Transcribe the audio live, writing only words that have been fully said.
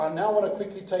I now want to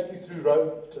quickly take you through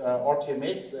road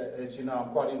RTMS. As you know, I'm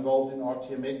quite involved in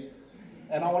RTMS.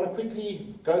 And I want to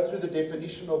quickly go through the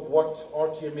definition of what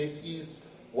RTMS is,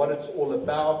 what it's all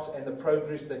about, and the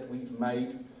progress that we've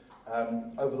made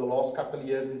over the last couple of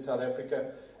years in South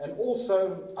Africa. And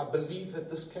also, I believe that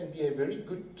this can be a very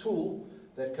good tool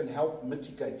that can help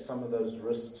mitigate some of those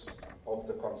risks of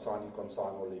the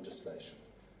consignor legislation.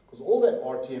 Because all that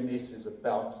RTMS is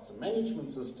about, it's a management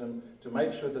system to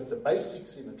make sure that the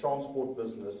basics in the transport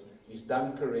business is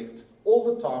done correct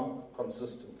all the time,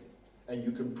 consistently. And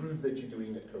you can prove that you're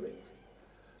doing it correctly.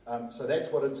 So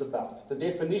that's what it's about. The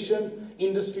definition,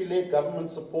 industry-led,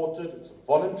 government-supported, it's a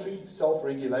voluntary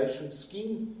self-regulation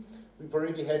scheme. We've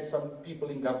already had some people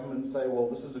in government say, well,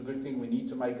 this is a good thing, we need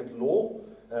to make it law.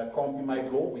 Can't be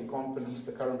made law, we can't police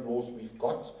the current laws we've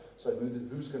got. So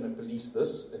who's going to police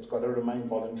this? It's got to remain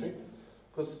voluntary.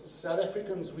 Because South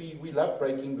Africans, we love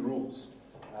breaking the rules.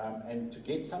 And to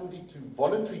get somebody to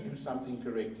voluntarily do something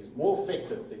correct is more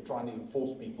effective than trying to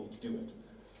enforce people to do it.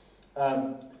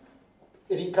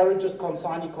 It encourages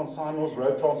consignors,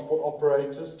 road transport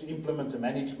operators to implement a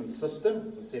management system.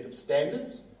 It's a set of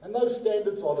standards. And those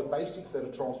standards are the basics that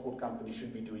a transport company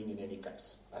should be doing in any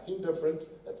case. Nothing different.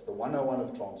 That's the 101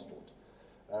 of transport.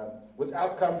 With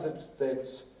outcomes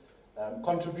that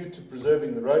contribute to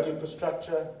preserving the road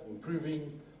infrastructure,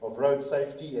 improving of road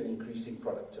safety, and increasing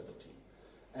productivity.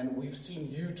 And we've seen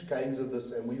huge gains of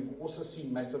this, and we've also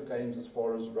seen massive gains as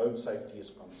far as road safety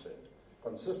is concerned.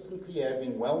 Consistently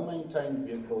having well-maintained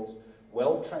vehicles,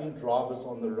 well-trained drivers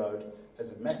on the road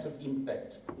has a massive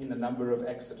impact in the number of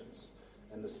accidents.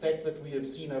 And the stats that we have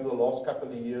seen over the last couple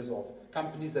of years of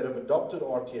companies that have adopted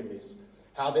RTMS,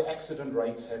 how their accident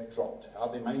rates have dropped, how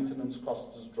their maintenance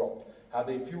costs has dropped, how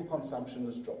their fuel consumption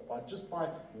has dropped, just by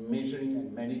measuring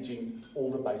and managing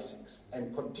all the basics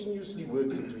and continuously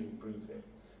working to improve them,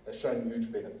 has shown huge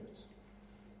benefits.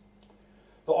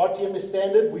 The RTMS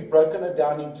standard, we've broken it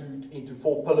down into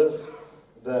 4 pillars: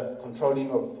 the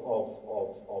controlling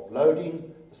of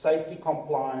loading, the safety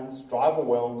compliance, driver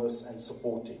wellness, and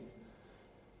supporting.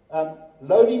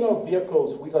 Loading of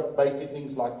vehicles, we got basic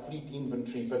things like fleet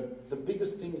inventory, but the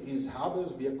biggest thing is how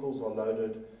those vehicles are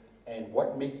loaded and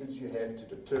what methods you have to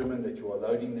determine that you are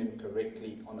loading them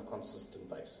correctly on a consistent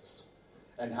basis,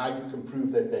 and how you can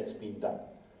prove that that's been done.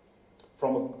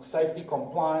 From a safety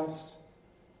compliance,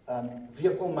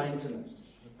 vehicle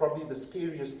maintenance, probably the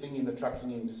scariest thing in the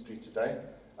trucking industry today.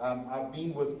 I've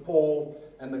been with Paul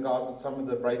and the guys at some of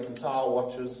the brake and tire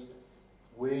watches,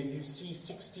 where you see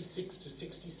 66 to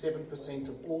 67%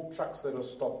 of all trucks that are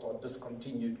stopped are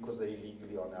discontinued because they're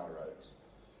illegally on our roads.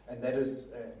 And that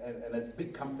is, and it's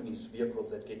big companies' vehicles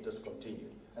that get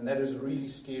discontinued. And that is really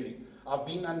scary. I've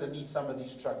been underneath some of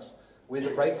these trucks where the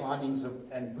brake linings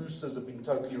and boosters have been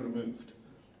totally removed.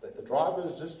 That the driver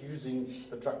is just using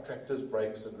the tractor's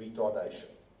brakes and retardation.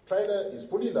 Trailer is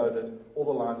fully loaded, all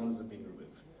the linings have been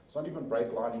removed. It's not even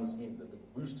brake linings in, the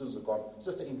boosters are gone, it's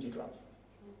just an empty drum.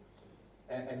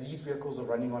 And these vehicles are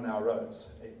running on our roads,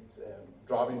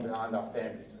 driving behind our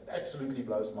families. It absolutely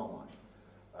blows my mind.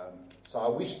 So I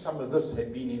wish some of this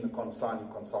had been in the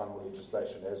consignor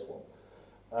legislation as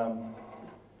well.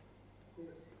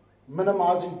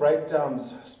 Minimizing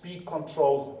breakdowns, speed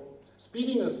control.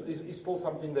 Speeding is still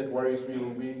something that worries me.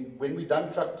 When we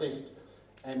done truck test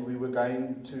and we were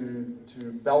going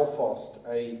to Belfast,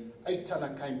 a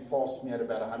 8-tonner came past me at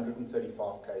about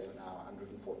 135 k's an hour,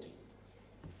 140.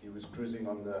 He was cruising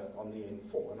on the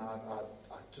N4, and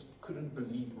I just couldn't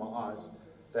believe my eyes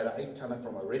that an 8-tonner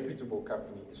from a reputable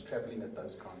company is traveling at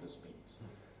those kind of speeds.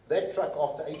 That truck,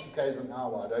 after 80 k's an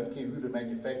hour, I don't care who the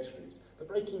manufacturer is, the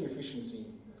braking efficiency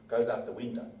goes out the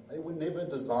window. They were never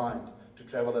designed to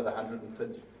travel at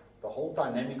 130. The whole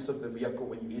dynamics of the vehicle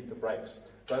when you hit the brakes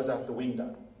goes out the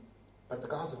window. But the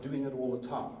guys are doing it all the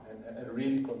time, and it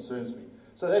really concerns me.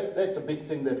 So that's a big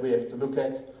thing that we have to look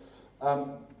at.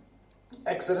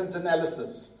 Accident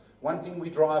analysis. One thing we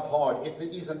drive hard, if there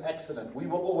is an accident, we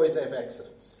will always have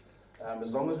accidents.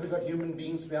 As long as we've got human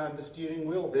beings behind the steering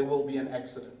wheel, there will be an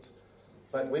accident.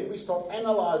 But when we start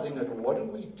analyzing it, what do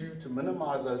we do to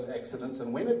minimize those accidents?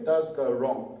 And when it does go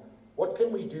wrong, what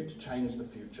can we do to change the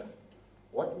future?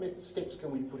 What steps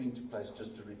can we put into place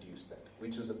just to reduce that,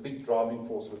 which is a big driving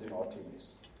force within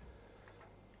RTMS.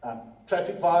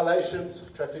 Traffic violations.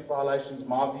 Traffic violations,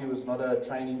 my view, is not a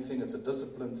training thing. It's a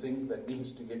discipline thing that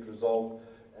needs to get resolved.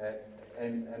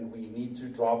 And we need to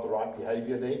drive the right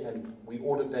behavior there. And we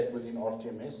audit that within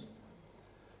RTMS.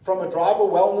 From a driver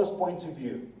wellness point of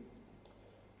view,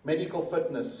 medical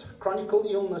fitness, chronic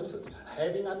illnesses,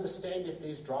 understand if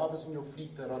there's drivers in your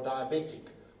fleet that are diabetic.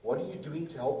 What are you doing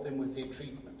to help them with their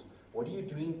treatment? What are you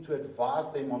doing to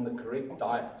advise them on the correct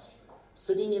diets?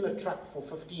 Sitting in a truck for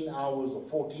 15 hours or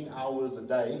 14 hours a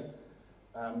day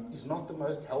is not the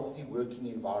most healthy working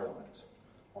environment.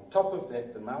 On top of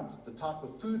that, the type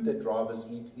of food that drivers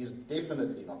eat is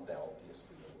definitely not the healthiest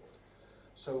in the world.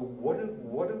 So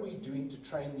what are we doing to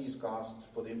train these guys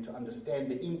for them to understand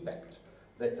the impact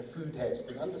that the food has?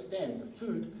 Because understand, the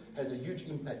food has a huge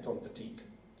impact on fatigue.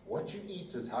 What you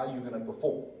eat is how you're going to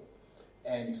perform.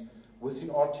 And within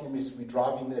RTMS, we're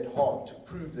driving that hard to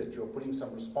prove that you're putting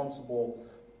some responsible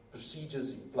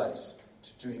procedures in place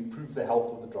to improve the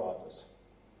health of the drivers.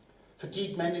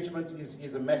 Fatigue management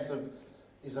is a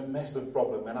massive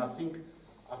problem, and I think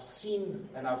I've seen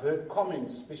and I've heard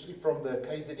comments, especially from the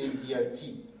KZN DOT,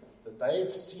 that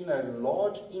they've seen a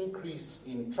large increase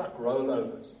in truck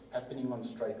rollovers happening on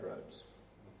straight roads.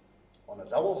 On a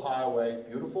double highway,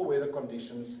 beautiful weather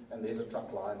conditions, and there's a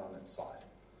truck lying on its side.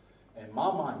 In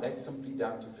my mind, that's simply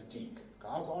down to fatigue.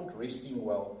 Guys aren't resting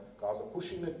well, guys are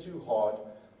pushing it too hard,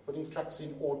 putting trucks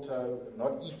in auto,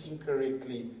 not eating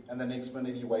correctly, and the next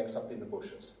minute he wakes up in the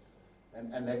bushes.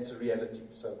 And that's a reality.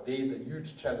 So there's a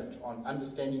huge challenge on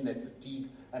understanding that fatigue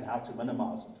and how to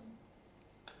minimize it.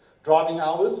 Driving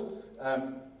hours,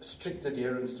 strict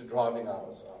adherence to driving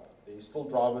hours. There's still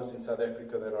drivers in South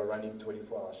Africa that are running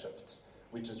 24-hour shifts,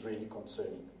 which is really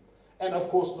concerning. And of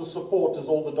course, the support is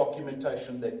all the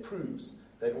documentation that proves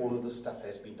that all of this stuff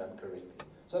has been done correctly.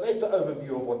 So that's an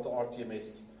overview of what the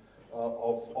RTMS,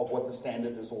 of what the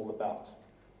standard is all about.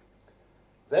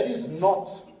 That is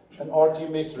not an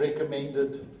RTMS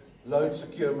recommended load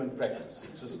securement practice,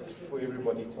 just for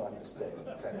everybody to understand.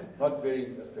 Okay? Not very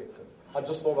effective. I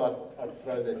just thought I'd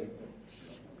throw that in.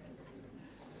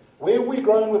 Where are we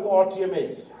growing with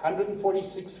RTMS?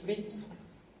 146 fleets,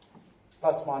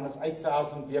 plus minus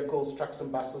 8,000 vehicles, trucks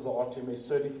and buses are RTMS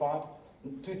certified.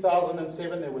 In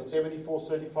 2007, there were 74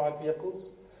 certified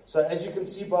vehicles. So as you can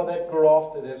see by that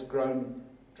graph, it has grown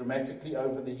dramatically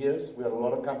over the years. We have a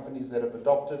lot of companies that have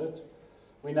adopted it.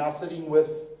 We're now sitting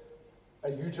with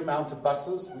a huge amount of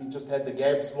buses. We just had the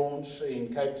GABS launch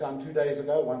in Cape Town 2 days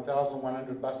ago,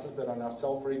 1,100 buses that are now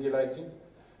self-regulating.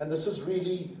 And this is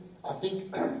really, I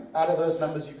think, out of those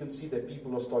numbers you can see that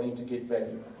people are starting to get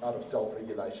value out of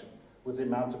self-regulation with the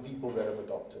amount of people that have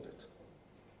adopted it.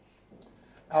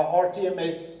 Our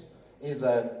RTMS is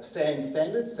a SANS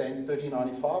standard. SANS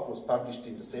 3095 was published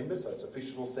in December, so it's an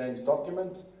official SANS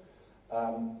document.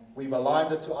 We've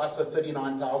aligned it to ISO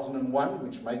 39001,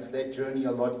 which makes that journey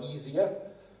a lot easier.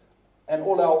 And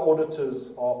all our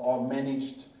auditors are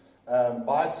managed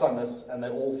by SUNIS, and they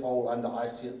all fall under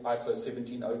ISO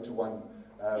 17021,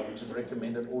 which is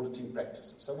recommended auditing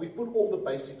practices. So we've put all the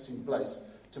basics in place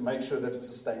to make sure that it's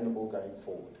sustainable going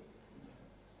forward.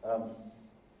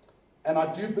 And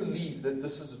I do believe that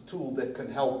this is a tool that can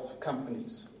help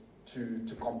companies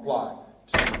to comply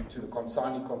to the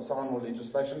consignor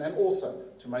legislation, and also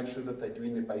to make sure that they're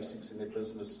doing their basics in their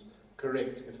business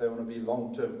correct if they want to be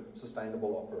long-term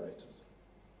sustainable operators.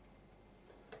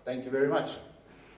 Thank you very much.